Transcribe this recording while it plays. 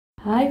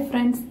Hi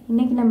friends,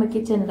 இன்னைக்கு நம்ம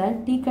கிச்சன்ல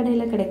டீ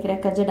கடையில கிடைக்கிற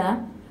கஜடா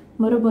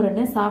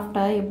முறுமுறுன்னு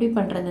சாஃப்ட்டா எப்படி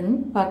பண்றதுன்னு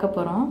பார்க்க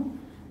போறோம்.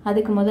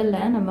 அதுக்கு முதல்ல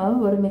நம்ம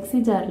ஒரு மிக்ஸி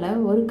ஜார்ல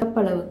 1 கப்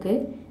அளவுக்கு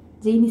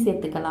ஜீனி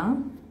சேர்த்துக்கலாம்.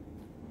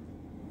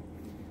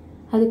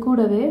 அது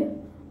கூடவே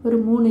ஒரு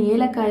 3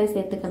 ஏலக்காயை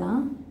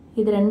சேர்த்துக்கலாம்.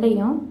 இது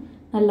ரெண்டையும்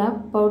நல்லா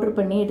பவுடர்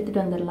பண்ணி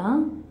எடுத்துட்டு வந்துடலாம்.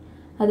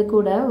 அது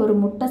கூட ஒரு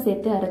முட்டை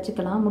சேர்த்து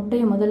அரைச்சுக்கலாம்.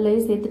 முட்டையை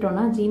முதல்லயே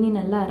சேர்த்துட்டோம்னா ஜீனி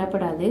நல்லா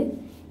அரைப்படாது.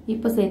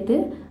 இப்போ சேர்த்து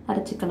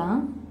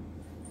அரைச்சுக்கலாம்.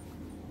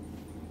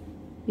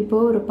 இப்போ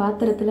ஒரு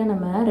பாத்திரத்துல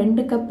நம்ம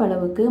 2 கப்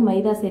அளவுக்கு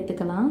மைதா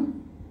சேர்த்துக்கலாம்.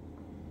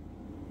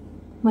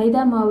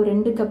 மைதா மாவு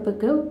 2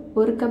 கப்புக்கு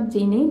 1 கப்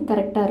ஜீனி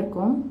கரெக்டா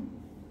இருக்கும்.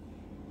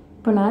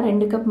 இப்போ நான்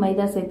 2 கப்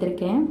மைதா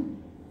சேர்த்திருக்கேன்.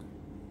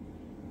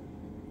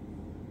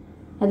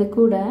 அது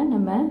கூட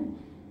நம்ம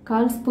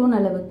 1/4 ஸ்பூன்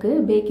அளவுக்கு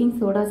பேக்கிங்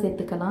சோடா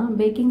சேர்த்துக்கலாம்.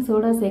 பேக்கிங்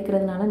சோடா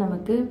சேர்க்கறதுனால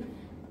நமக்கு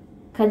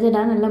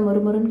கஜடா நல்லா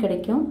முறுமுறுன்னு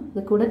கிடைக்கும்.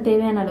 அது கூட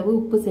தேவையான அளவு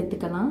உப்பு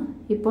சேர்த்துக்கலாம்.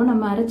 இப்போ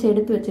நம்ம அரைச்சு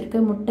எடுத்து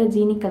வச்சிருக்க முட்டை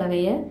ஜீனி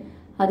கலவையை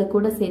அது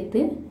கூட சேர்த்து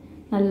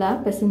நல்லா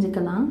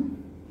பிசைஞ்சுக்கலாம்.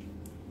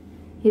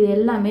 இது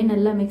எல்லாமே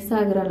நல்லா மிக்ஸ்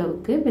ஆகுற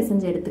அளவுக்கு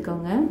பிசைஞ்சு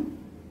எடுத்துக்கோங்க.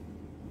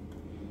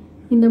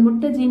 இந்த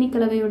முட்டை ஜீனி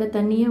கலவையோட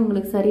தண்ணியே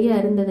உங்களுக்கு சரியா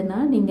இருந்ததுன்னா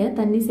நீங்க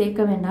தண்ணி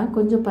சேர்க்க வேண்டாம்.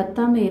 கொஞ்சம்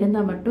பத்தாம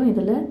இருந்தா மட்டும்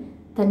இதுல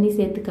தண்ணி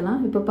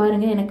சேர்த்துக்கலாம். இப்போ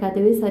பாருங்க, எனக்கு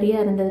அதுவே சரியா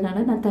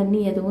இருந்ததுனால நான்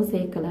தண்ணி எதுவும்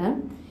சேர்க்கல.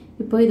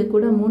 இப்போ இது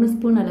கூட 3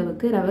 ஸ்பூன்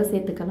அளவுக்கு ரவை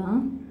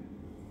சேர்த்துக்கலாம்.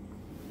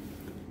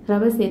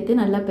 ரவை சேர்த்து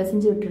நல்லா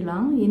பிசைஞ்சு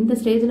விட்டுடலாம். இந்த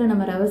ஸ்டேஜில்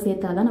நம்ம ரவை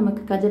சேர்த்தாதான்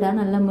நமக்கு கஜடா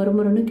நல்லா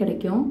முறுமுறுன்னு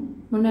கிடைக்கும்.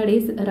 முன்னாடி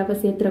ரவை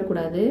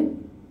சேர்த்துடக்கூடாது.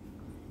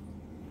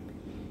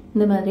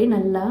 இந்த மாதிரி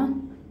நல்லா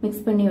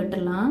மிக்ஸ் பண்ணி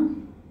விட்டுடலாம்.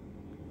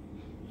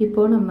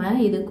 இப்போ நம்ம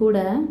இது கூட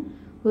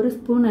 1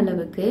 ஸ்பூன்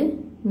அளவுக்கு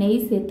நெய்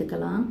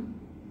சேர்த்துக்கலாம்.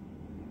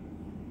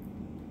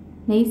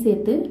 நெய்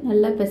சேர்த்து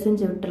நல்லா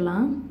பிசைஞ்சு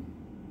விட்டுடலாம்.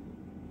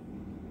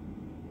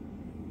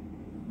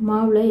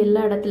 மாவில்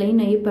எல்லா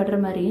இடத்துலையும் நெய் படுற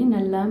மாதிரி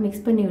நல்லா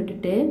மிக்ஸ் பண்ணி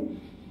விட்டுட்டு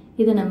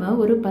இதை நம்ம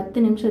ஒரு 10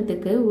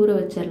 நிமிஷத்துக்கு ஊற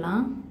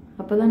வச்சிடலாம்.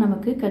 அப்போ தான்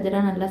நமக்கு கஜடா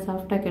நல்லா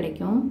சாஃப்டாக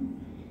கிடைக்கும்.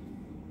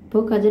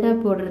 இப்போது கஜடா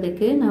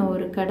போடுறதுக்கு நான்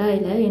ஒரு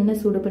கடாயில் எண்ணெய்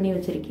சூடு பண்ணி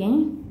வச்சுருக்கேன்.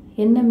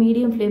 எண்ணெய்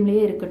மீடியம்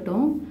ஃப்ளேம்லேயே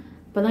இருக்கட்டும்.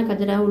 அப்போ தான்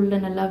கஜடா உள்ளே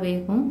நல்லா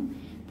வேகும்.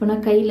 இப்போ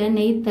நான் கையில்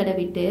நெய்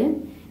தடவிட்டு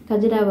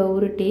கஜடாவை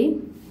உருட்டி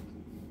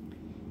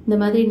இந்த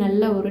மாதிரி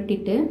நல்லா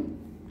உருட்டிட்டு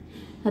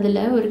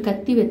அதில் ஒரு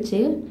கத்தி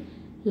வச்சு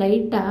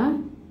லைட்டாக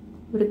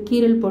ஒரு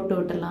கீரல் போட்டு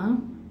விட்டுடலாம்.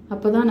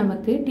 அப்போ தான்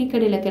நமக்கு டீ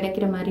கடையில்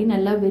கிடைக்கிற மாதிரி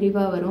நல்லா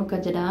விரிவாக வரும்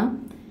கஜடா.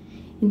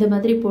 இந்த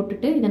மாதிரி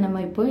போட்டுட்டு இதை நம்ம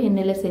இப்போ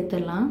எண்ணெயில்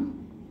சேர்த்துடலாம்.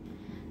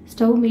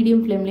 ஸ்டவ்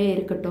மீடியம் ஃப்ளேம்லேயே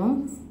இருக்கட்டும்.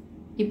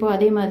 இப்போ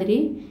அதே மாதிரி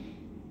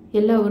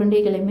எல்லா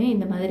உருண்டைகளையுமே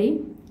இந்த மாதிரி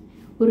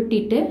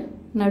உருட்டிட்டு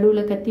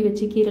நடுவில் கத்தி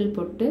வச்சு கீரல்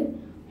போட்டு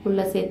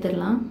உள்ளே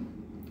சேர்த்துடலாம்.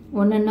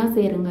 ஒன்றா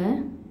சேருங்க.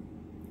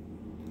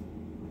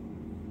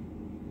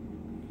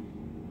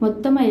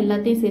 மொத்தமாக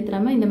எல்லாத்தையும்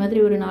சேர்த்துடாமல் இந்த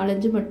மாதிரி ஒரு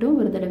 4-5 மட்டும்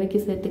ஒரு தடவைக்கு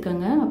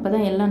சேர்த்துக்கோங்க. அப்போ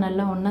தான் எல்லாம்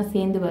நல்லா ஒன்றா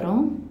சேர்ந்து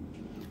வரும்.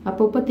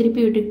 அப்பப்போ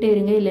திருப்பி விட்டுக்கிட்டே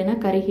இருங்க, இல்லைன்னா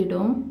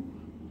கருகிடும்.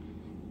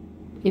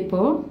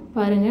 இப்போது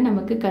பாருங்கள்,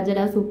 நமக்கு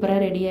கஜடா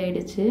சூப்பராக ரெடி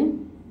ஆயிடுச்சு.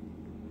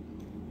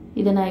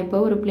 இதை நான் இப்போ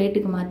ஒரு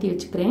பிளேட்டுக்கு மாற்றி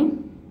வச்சுக்கிறேன்.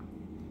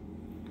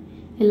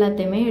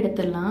 எல்லாத்தையுமே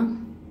எடுத்துடலாம்.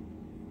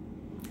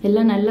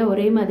 எல்லாம் நல்லா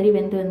ஒரே மாதிரி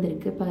வெந்து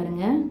வந்திருக்கு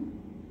பாருங்கள்.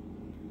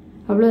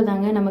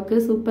 அவ்வளோதாங்க, நமக்கு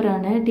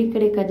சூப்பரான டீ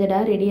கடை கஜடா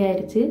ரெடி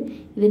ஆயிடுச்சு.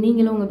 இது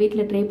நீங்களும் உங்கள்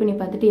வீட்டில் ட்ரை பண்ணி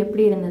பார்த்துட்டு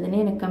எப்படி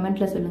இருந்ததுன்னு எனக்கு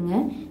கமெண்ட்டில்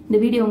சொல்லுங்கள். இந்த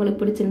வீடியோ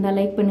உங்களுக்கு பிடிச்சிருந்தா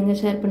லைக் பண்ணுங்கள்,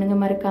 ஷேர்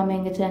பண்ணுங்கள், மறக்காமல்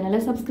எங்கள் சேனலை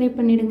சப்ஸ்கிரைப்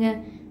பண்ணிவிடுங்க.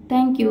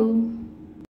 தேங்க்யூ.